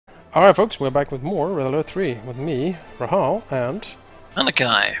Alright folks, we're back with more Red Alert 3 with me, Rahal, and...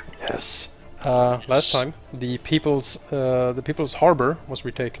 Manaki. Yes. Last time, the People's Harbor was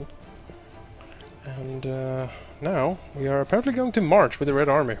retaken. And now, we are apparently going to march with the Red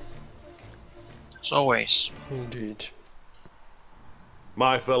Army. As always. Indeed.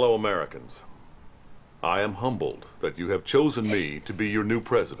 My fellow Americans, I am humbled that you have chosen me to be your new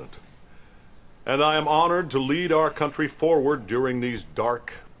president. And I am honored to lead our country forward during these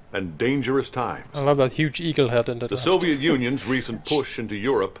dark and dangerous times. I love that huge eagle head in that. The Soviet Union's recent push into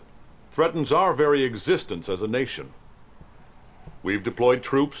Europe threatens our very existence as a nation. We've deployed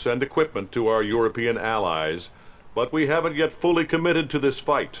troops and equipment to our European allies, but we haven't yet fully committed to this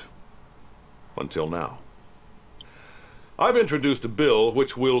fight. Until now. I've introduced a bill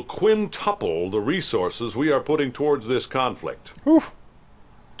which will quintuple the resources we are putting towards this conflict. Oof.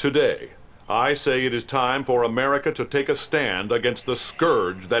 Today, I say it is time for America to take a stand against the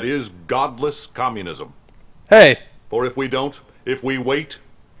scourge that is godless communism. Hey! For if we don't, if we wait,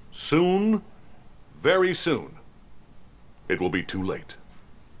 soon, very soon, it will be too late.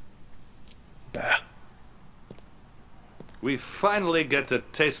 Bah. We finally get a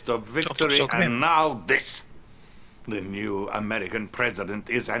taste of victory, and now this. The new American president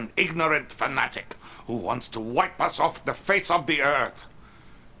is an ignorant fanatic who wants to wipe us off the face of the earth.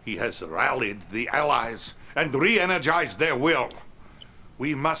 He has rallied the Allies and re-energized their will.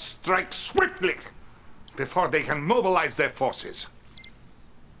 We must strike swiftly before they can mobilize their forces.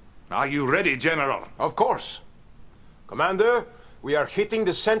 Are you ready, General? Of course. Commander, we are hitting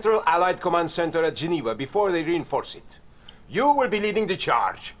the Central Allied Command Center at Geneva before they reinforce it. You will be leading the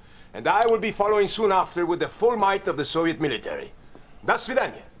charge, and I will be following soon after with the full might of the Soviet military. До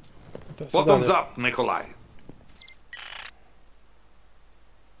свидания. Bottoms up, Nikolai.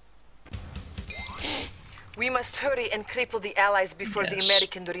 We must hurry and cripple the Allies before the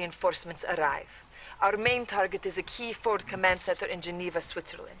American reinforcements arrive. Our main target is a key forward command center in Geneva,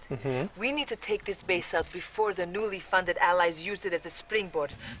 Switzerland. We need to take this base out before the newly funded Allies use it as a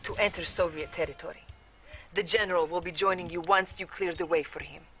springboard to enter Soviet territory. The General will be joining you once you clear the way for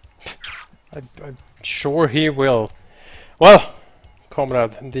him. I'm sure he will. Well,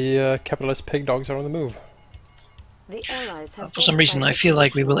 Comrade, the capitalist pig dogs are on the move. The Allies have for some reason, I feel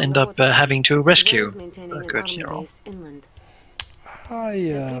like we will end up having to rescue a good hero. The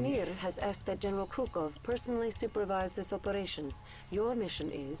Premier has asked that General Krukov personally supervise this operation. Your mission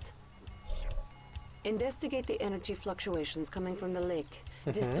is... investigate the energy fluctuations coming from the lake.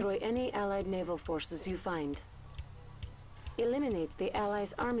 Destroy any Allied naval forces you find. Eliminate the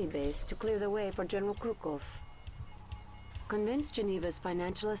Allies' army base to clear the way for General Krukov. Convince Geneva's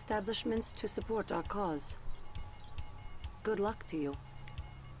financial establishments to support our cause. Good luck to you.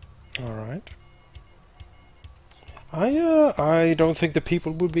 Alright. I don't think the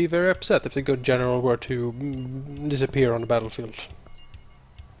people would be very upset if the good general were to disappear on the battlefield.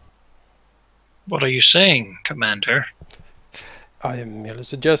 What are you saying, Commander? I am merely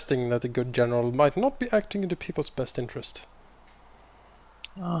suggesting that the good general might not be acting in the people's best interest.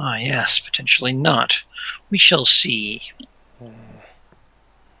 Ah, yes, potentially not. We shall see.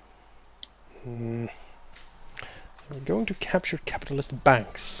 We're going to capture capitalist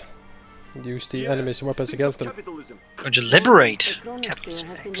banks. And use the enemy's weapons against them. Going to liberate.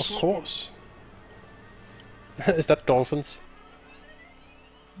 Of course. Is that dolphins?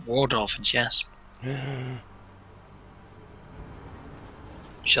 War dolphins, yes. We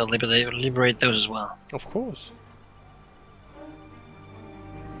shall liberate those as well. Of course.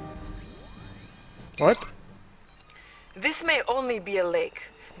 Alright. This may only be a lake,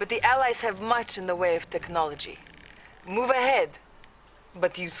 but the Allies have much in the way of technology. Move ahead,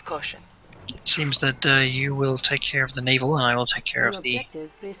 but use caution. It seems that you will take care of the naval and I will take care of the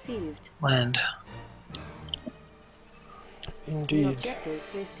land. Indeed. Objective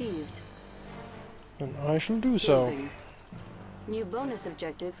received. And I shall do so. Building. New bonus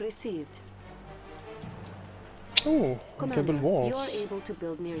objective received. Oh, I can build Commander, walls. you're able to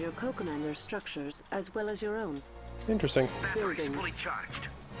build near your co-commander's structures as well as your own. Interesting. Building. We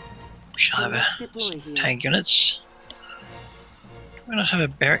shall have Let's deploy here. tank units. Why not have a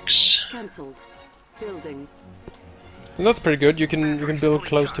barracks? Cancelled. Building. And that's pretty good. You can build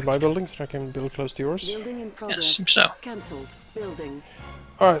close to my buildings, and I can build close to yours. Building in progress. Yes, seems so. Cancelled. Building.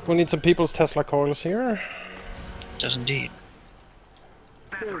 Alright, we need some people's Tesla coils here. Does indeed.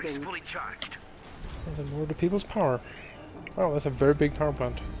 Building. There's a more to people's power. Oh, that's a very big power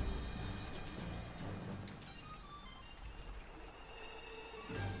plant.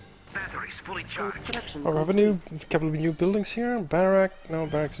 Construction Oh, we have a couple of new buildings here. Barrack. No,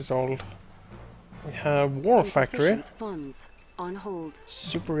 barracks is old. We have War Factory. Insufficient funds. On hold.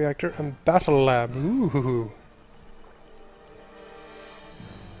 Super reactor and battle lab. Ooh.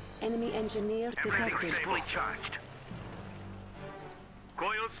 Enemy engineer detected. Fully charged.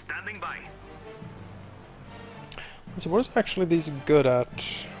 Coils standing by. So what is actually these good at?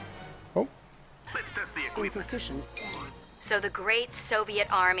 Oh. Let's test the equipment. Insufficient. So the great Soviet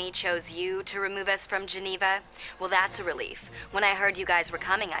army chose you to remove us from Geneva? Well, that's a relief. When I heard you guys were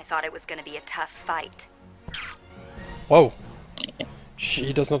coming, I thought it was going to be a tough fight. Whoa.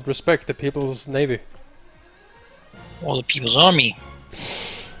 She does not respect the People's Navy. Or the People's Army.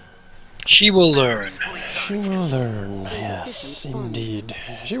 She will learn. She will learn, yes, indeed.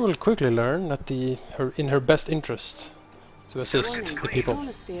 She will quickly learn that in her best interest to assist the people. The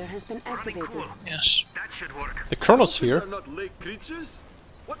chronosphere has been activated. Yes. That should work. The chronosphere? Are not lake creatures?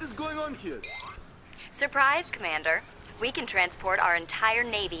 What is going on here? Surprise, Commander. We can transport our entire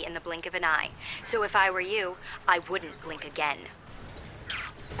navy in the blink of an eye. So if I were you, I wouldn't blink again.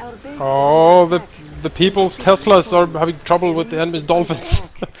 Our base Oh, is under the people's Teslas are having trouble with the enemy's dolphins.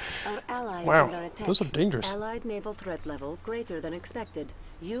 Our ally is Wow, under attack. those are dangerous. Allied naval threat level greater than expected.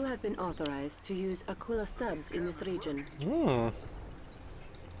 You have been authorized to use Aquila subs in this region.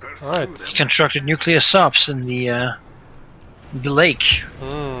 Alright. He constructed nuclear subs in the lake.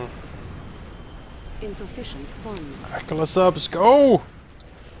 Insufficient funds. Aquila subs, go!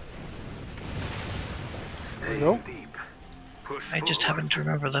 There we go. I just happen to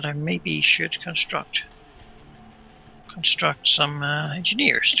remember that I maybe should construct some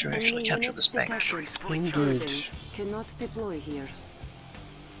engineers to actually Enemy capture units this bank. detected. Indeed. Building. Cannot deploy here.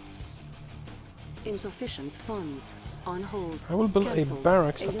 Insufficient funds. On hold. I will build a Cancelled.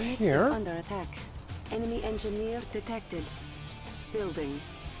 barracks A up unit here. is under attack. Enemy engineer detected. Building.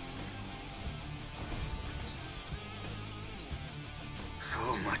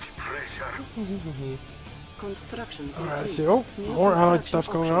 So much pressure. Construction complete. Alright, see, oh, New more allied construction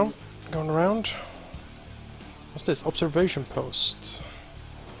stuff going options. around. What's this? Observation post.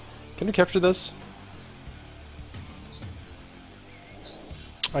 Can you capture this?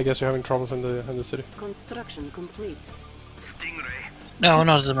 I guess you're having troubles in the city. Construction complete. Stingray. No,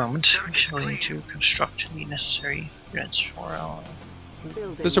 not at the moment. We still need to construct the necessary units for our...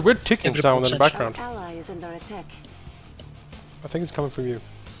 Building. There's a weird ticking sound in the background. Our ally is under attack. I think it's coming from you.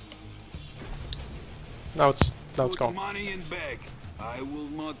 Now it's gone. Money in bag. I will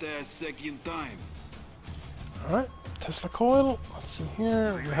not ask second time. Alright, Tesla coil. Let's see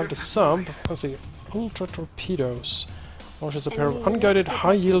here. We have the sub. Let's see. Ultra torpedoes. Launches a pair of Enemy unguided units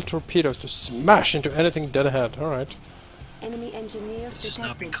high-yield torpedoes to smash into anything dead ahead. Alright. Enemy engineer This has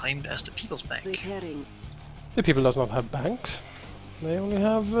now been detected. claimed as the People's Bank. Repairing. The people does not have banks. They only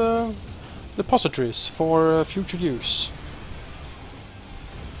have depositories for future use.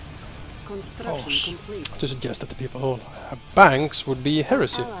 Construction complete. To suggest that the people have banks would be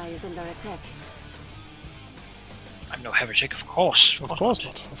heresy. Ally is under attack. I'm no heretic, of course. Of course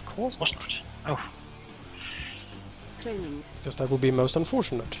not. Of course Of course not. not. Oh, Training. Because that would be most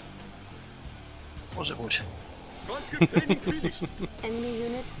unfortunate. of course it would. Conscript training finished. Enemy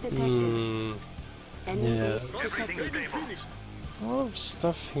units detected. Hmm. Enemy yes. base detected. Finished. A lot of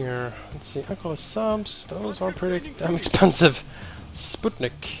stuff here. Let's see. Aquila subs. Those are pretty damn expensive.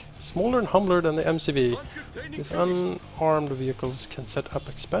 Sputnik. Smaller and humbler than the MCV. Conscript training These finished. unarmed vehicles can set up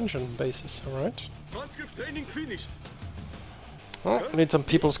expansion bases. Alright. Conscript training finished. Well, we need some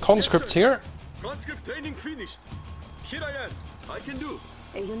people's conscripts here. Conscript training finished. Here I am. I can do.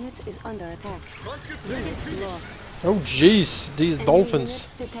 A unit is under attack. Conscript training Unit finished. lost. Oh jeez, these Enemy dolphins.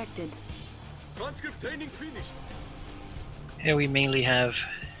 units detected. Conscript training finished. Here we mainly have,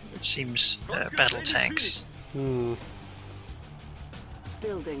 it seems, Conscript battle training tanks. Hmm.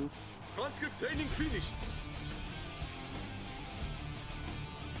 Building. Conscript training finished.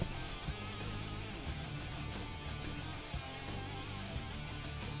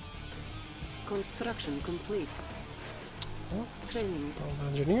 Construction complete. Training. Build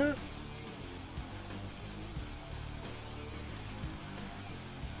engineer.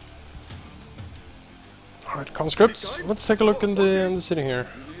 Alright, conscripts. Let's take a look in the city here.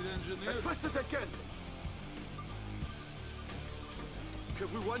 As fast as I can.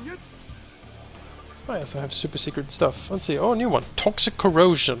 Have we won yet? Oh yes, I have super secret stuff. Let's see. Oh, a new one. Toxic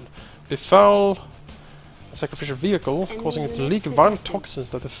corrosion. Befoul a sacrificial vehicle, Enemy causing it to units leak violent detected. toxins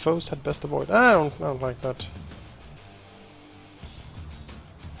that the foes had best avoid. I don't like that.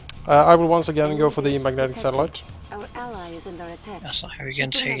 I will once again go for the Enemy magnetic detected. satellite. Our ally is under attack. Yes, here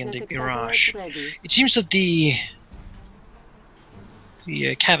again taking the Supermagnetic barrage. satellite ready. It seems that the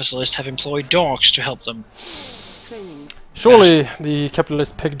capitalists have employed dogs to help them. Training. Surely the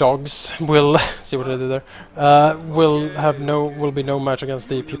capitalist pig dogs will see what I did there. Will be no match against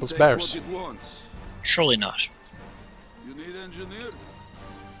the people's bears. Surely not. You need engineer?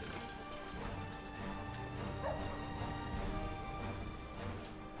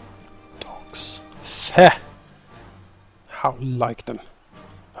 Dogs. Feh! How like them.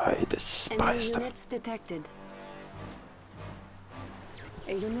 I despise Enemy them. units detected.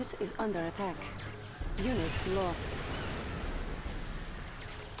 A unit is under attack. Unit lost.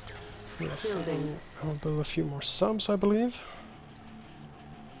 Yes, Building. I'll build a few more subs, I believe.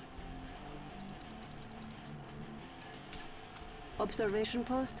 Observation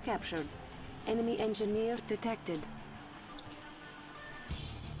post captured. Enemy engineer detected.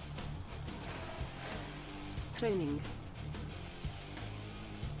 Training.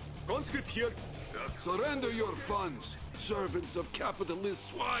 Conscript here. Surrender your funds, servants of capitalist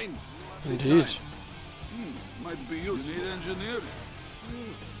swine. Indeed. Might be useful. You need engineer?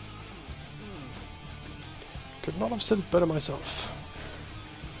 Could not have said it better myself.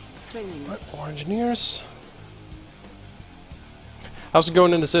 Training. Right, more engineers. How's it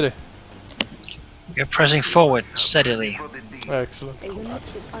going in the city? We're pressing forward steadily. Excellent. A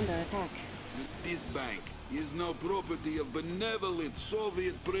unit is under attack. This bank is now property of benevolent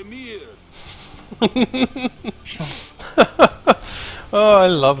Soviet premier. Oh, I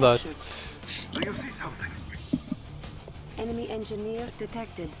love that. Do you see something? Enemy engineer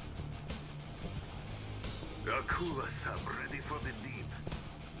detected. Akula sub ready for the deep.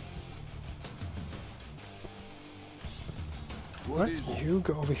 Right, you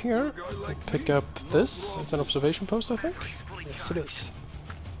go over here and pick up this. It's an observation post, I think? Yes, it is.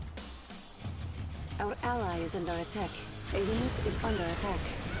 Our ally is under attack. A unit is under attack.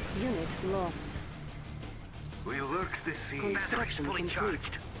 Unit lost. We work the sea. Construction Fully complete.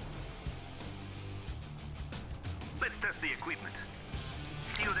 charged. Let's test the equipment.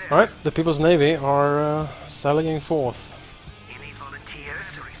 See you there. Alright, the People's Navy are sallying forth. Any volunteers?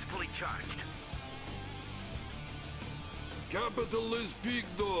 Batteries fully charged. Capitalist pig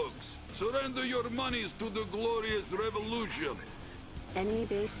dogs, surrender your monies to the glorious revolution. Enemy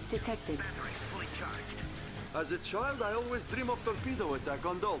base detected. Batteries fully charged. As a child, I always dream of torpedo attack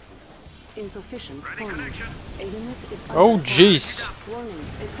on dolphins. Insufficient Ready funds. connection. A unit is under Oh, attack. jeez! Warning,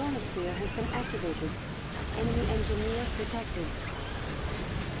 a chronosphere has been activated. Enemy engineer detected.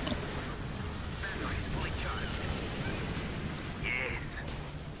 Batteries fully charged. Yes.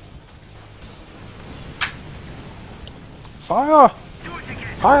 Fire! Do it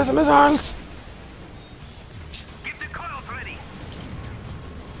again. Fire some missiles! Get the coils ready.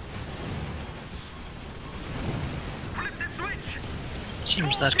 Flip the switch.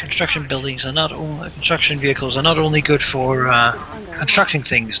 Seems that construction buildings are not only construction vehicles are not only good for constructing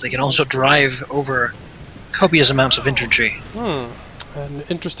things; they can also drive over copious amounts of infantry. An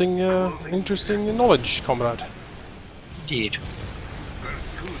interesting, interesting knowledge, comrade. Indeed.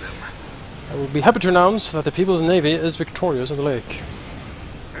 Pursue them. I will be happy to announce that the People's Navy is victorious in the lake.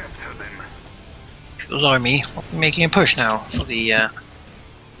 After them. People's Army will be making a push now for the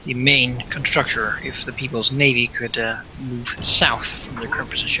main constructor. If the People's Navy could move south from their current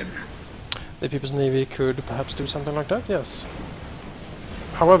position. The People's Navy could perhaps do something like that, yes.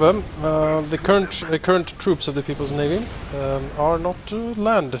 However, the current troops of the People's Navy are not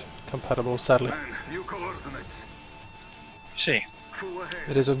land compatible, sadly. Man, new coordinates. See. Full ahead.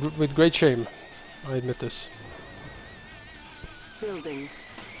 It is with great shame, I admit this. Building.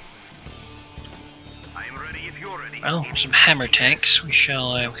 I am ready if you're ready. Well, with some hammer tanks, we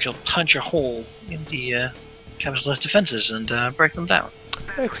shall punch a hole in the capitalist defenses and break them down.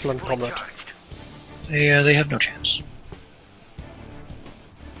 Excellent, Fully comrade. charged. They have no chance.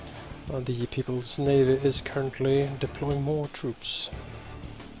 The People's Navy is currently deploying more troops.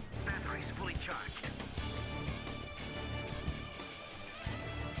 Batteries fully charged.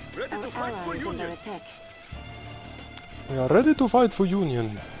 Ready Our to fight ally for is under union. attack. We are ready to fight for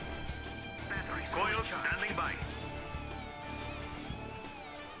Union. Batteries coils standing by.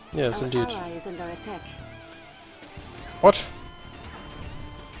 Yes, Our indeed. ally is under attack. What?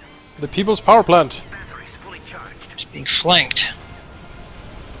 The People's Power Plant! Batteries fully charged. It's being flanked.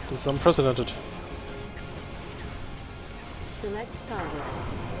 This is unprecedented. Select target.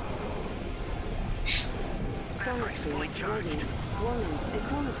 Chronosphere ready. Warning, a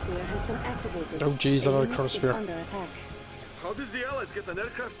chronosphere has been activated. Oh jeez, A another unit is chronosphere. under attack. How did the Allies get an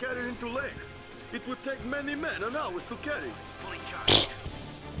aircraft carrier into lake? It would take many men and hours to carry. Fully charged.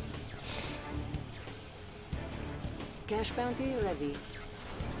 Cash bounty ready.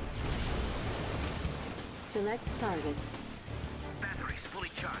 Select target. Batteries fully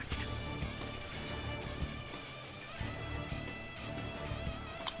charged.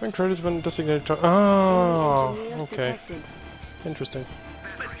 When credit has been designated to... Ah, okay. Detected. Interesting.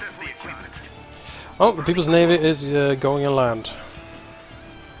 Let's test the equipment. Oh, the People's Navy is going inland.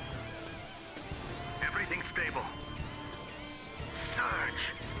 Everything's stable. Surge.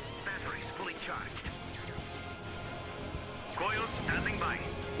 Batteries fully charged. Coils standing by.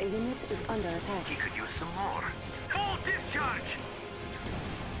 A unit is under attack. He could use some more. Full discharge.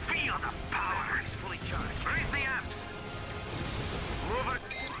 Feel the power. Batteries fully charged. Raise the amps. Move it.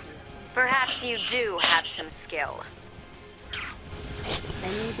 Perhaps you do have some skill.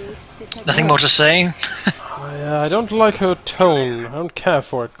 Enemy base detected. Nothing more to say. I don't like her tone. I don't care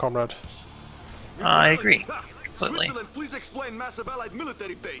for it, comrade. I agree. Completely. Switzerland, please explain massive allied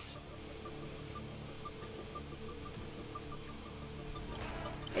military base.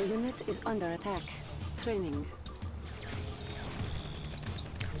 A unit is under attack. Training.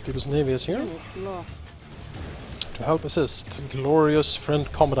 People's Navy is here Unit lost. to help assist glorious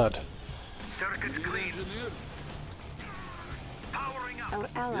friend Comrade. Circuits clean. Powering up. Our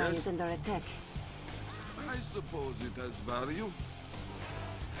ally is under attack. I suppose it has value.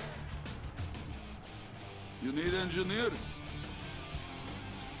 You need engineer?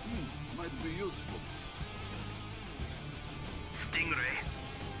 Might be useful. Stingray.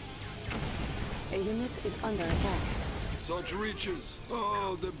 A unit is under attack. Such riches.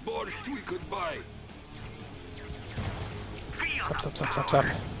 Oh, the borscht we could buy. Feel Stop, the stop, stop, stop, stop.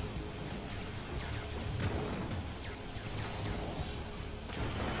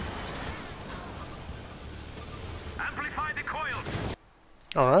 Amplify the coils.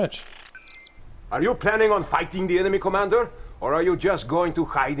 Alright. Are you planning on fighting the enemy, Commander? Or are you just going to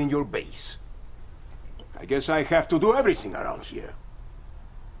hide in your base? I guess I have to do everything around here.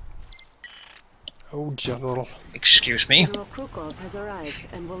 Oh, General. Excuse me. General Krukov has arrived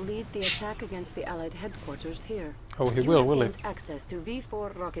and will lead the attack against the Allied headquarters here. Oh, he You will, have will he? gained access to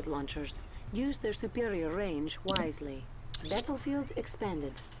V4 rocket launchers. Use their superior range wisely. Battlefield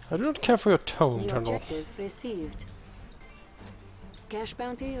expanded. I do not care for your tone, New General. objective received. Cash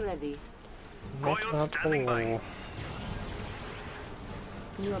bounty ready. Not Coils at standing by. all.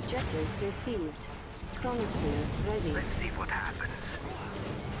 New objective received. Chronosphere ready. Let's see what happens.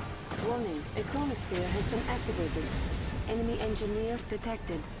 Warning, a chronosphere has been activated. Enemy engineer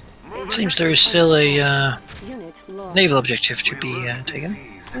detected. A Seems unit there is is still under a attack. Unit lost. naval objective to be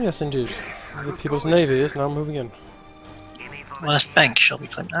taken. Yes, indeed. The People's Navy is now moving in. Last bank shall be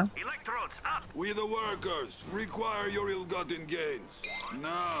claimed now. Electrodes up. We the workers require your ill-gotten gains.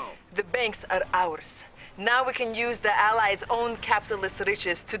 Now. The banks are ours. Now we can use the Allies' own capitalist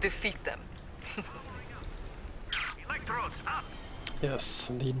riches to defeat them. Electrodes up. Yes,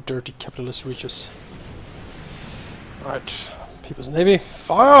 the dirty capitalist reaches. Right, People's Navy,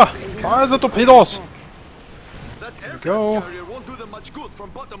 fire! Fire the torpedoes! That aircraft go. carrier won't do them much good from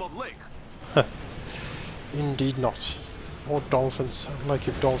bottom of lake. Indeed not. More dolphins. I like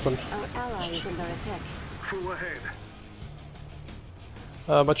your dolphin. Our ally is under attack. Full ahead.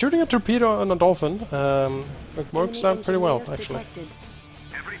 But shooting a torpedo and a dolphin it works Enemy out pretty well, engineer actually. detected.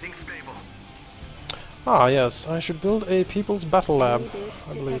 Everything's stable. Ah, yes, I should build a People's Battle Lab, Enemy base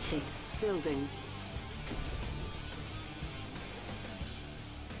I believe. detected. Building.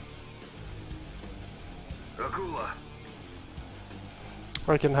 Agula.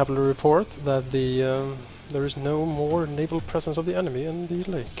 I can happily report that there is no more naval presence of the enemy in the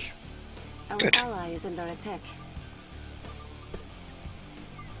lake. Our Good. ally is under attack.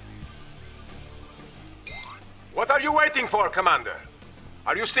 What are you waiting for, Commander?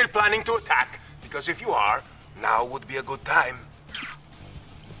 Are you still planning to attack? Because if you are, now would be a good time.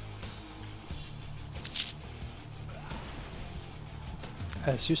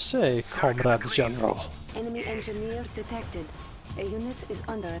 As you say, Comrade General. Enemy engineer detected. A unit is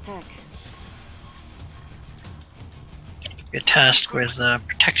under attack. We're tasked with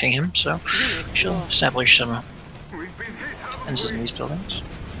protecting him, so we shall establish some We've been hit. defenses in these buildings.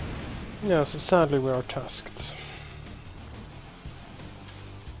 Yes, sadly we are tasked.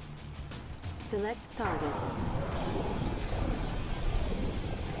 Select target.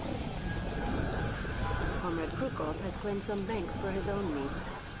 Comrade Krukov has claimed some banks for his own needs.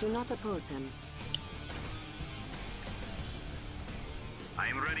 Do not oppose him.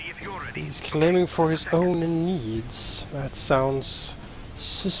 I'm ready if you're ready. He's claiming for his own needs. That sounds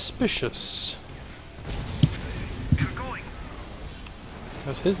suspicious. You're going.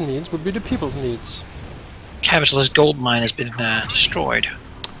 Because his needs would be the people's needs. Capitalist gold mine has been destroyed.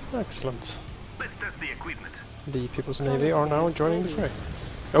 Excellent. Let's test the equipment. The People's Navy are now joining the fray.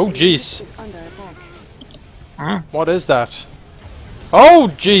 Oh jeez! Is under attack. What is that?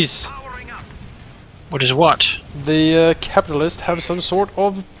 Oh jeez! Powering up. What is what? The capitalists have some sort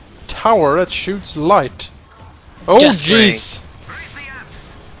of tower that shoots light. Oh Death ray. jeez!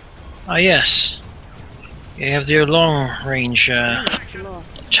 Ah yes. You have their long-range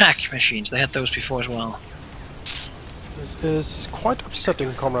Lost. attack machines. They had those before as well. This is quite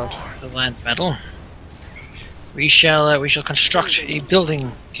upsetting, comrade. The land battle. We shall construct a building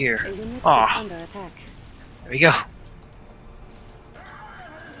A here. unit is Ah, under attack. there we go.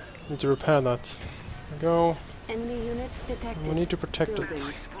 Need to repair that. There we go. Enemy units detected. We need to protect Building.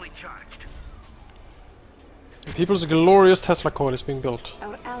 it. Fully charged. The people's glorious Tesla coil is being built.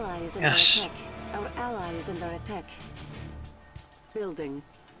 Our ally is under Yes. attack. Our ally is under attack. Building.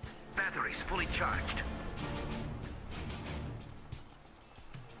 Batteries fully charged.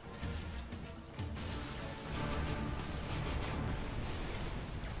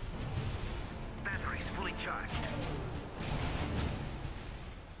 Batteries fully charged.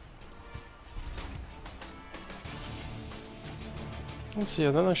 Let's see,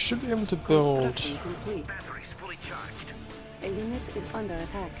 then I should be able to build. Construction complete. Batteries fully charged. A unit is under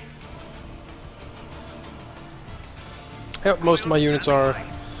attack. Yep, most of my units are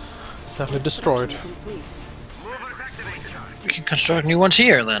sadly destroyed. Construction complete. Movers activated. We can construct new ones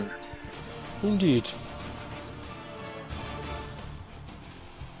here then. Indeed.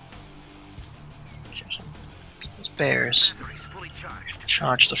 Those bears Batteries fully charged.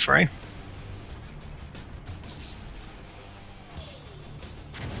 charge the fray.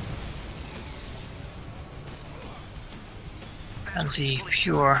 And the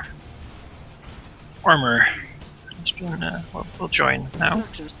pure armor has been, will join now.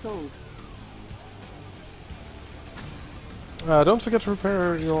 Structure sold. Don't forget to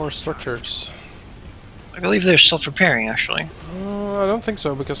repair your structures. I believe they're self-repairing actually. I don't think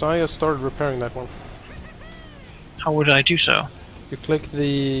so, because I started repairing that one. How would I do so? You click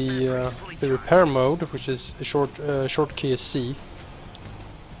the repair mode, which is a short key is C.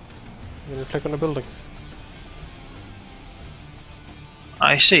 And you click on the building.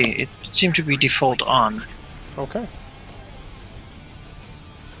 I see. It seemed to be default on. Okay.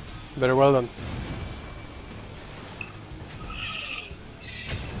 Very well then.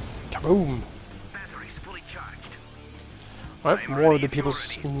 Kaboom! Batteries fully charged. Alright, more of the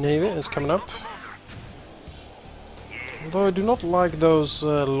People's Navy is coming up. Although I do not like those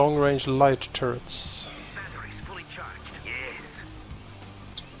long-range light turrets. Batteries fully charged. Yes.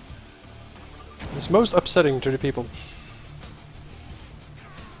 It's most upsetting to the people.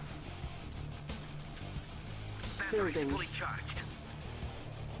 Batteries Building. fully charged.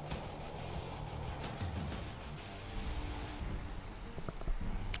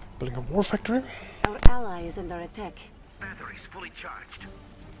 Building a war factory. Our ally is under attack. Batteries fully charged.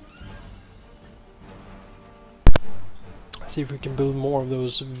 See if we can build more of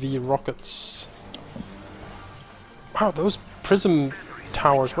those V rockets. Wow, those prism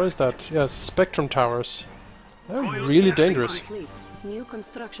towers, what is that? Yes, spectrum towers. They're really dangerous. Complete. New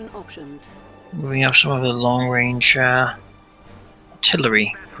construction options. Moving up some of the long-range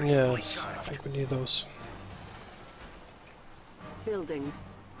artillery. Yes, I think we need those. Building.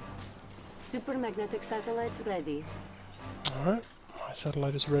 Supermagnetic satellite ready. Alright, my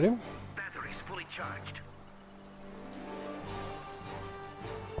satellite is ready. Batteries fully charged.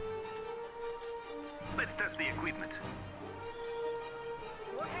 Let's test the equipment.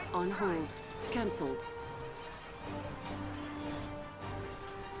 On hold. Cancelled.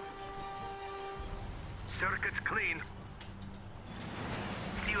 Circuits clean.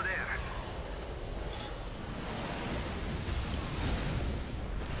 See you there.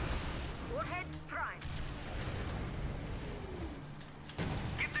 Warhead prime.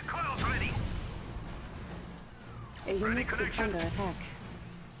 Get the coils ready. A unit is under attack.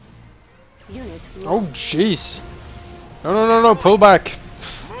 Unit Oh lost. jeez! No, no, no, no, pull back!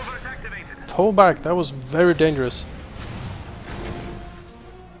 Movers activated. Pull back, that was very dangerous.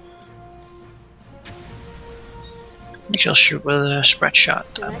 We shall shoot with a spread shot.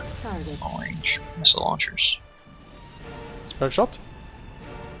 Select target. Long-range missile launchers. Spread shot.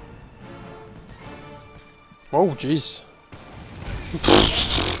 Oh jeez.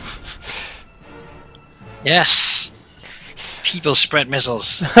 Yes! People spread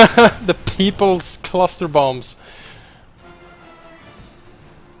missiles. The people's cluster bombs.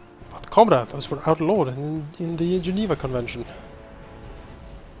 But Comrade, those were outlawed in the Geneva Convention.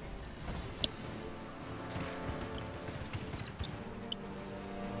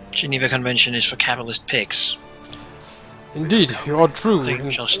 Geneva Convention is for capitalist pigs. Indeed, you are true. Nothing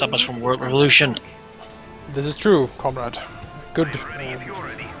shall stop us from world revolution. This is true, Comrade. Good, Ready if you're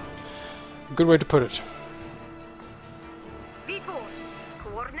ready. good way to put it. V4.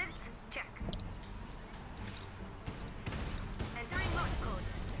 Coordinates, check. Entering launch code.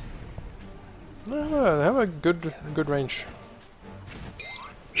 they have a good range.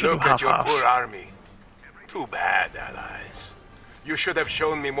 Look at your poor army. Too bad, allies. You should have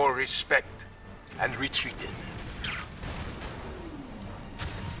shown me more respect and retreated.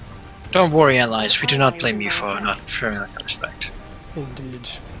 Don't worry, allies. We do not blame you for not showing that kind of respect. Indeed.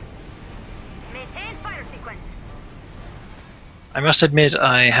 Maintain fire sequence. I must admit,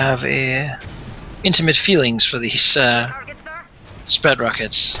 I have intimate feelings for these Target, sir. spread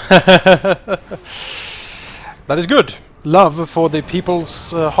rockets. That is good. Love for the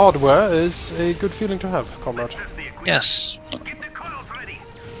people's hardware is a good feeling to have, Comrade. Yes. Get the coils ready.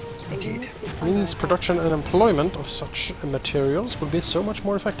 Indeed. Means production and employment of such materials will be so much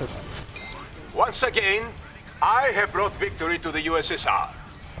more effective. Once again, I have brought victory to the USSR.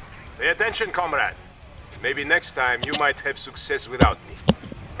 Pay attention, comrade. Maybe next time you might have success without me.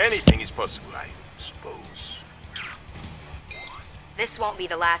 Anything is possible, I suppose. This won't be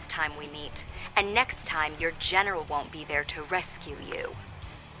the last time we meet. And next time, your general won't be there to rescue you.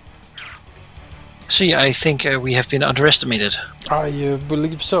 See, I think we have been underestimated. I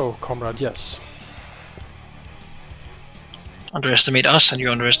believe so, Comrade, yes. Underestimate us and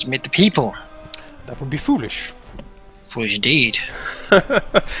you underestimate the people. That would be foolish. Foolish indeed.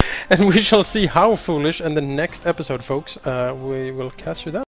 And we shall see how foolish in the next episode, folks. We will catch you then.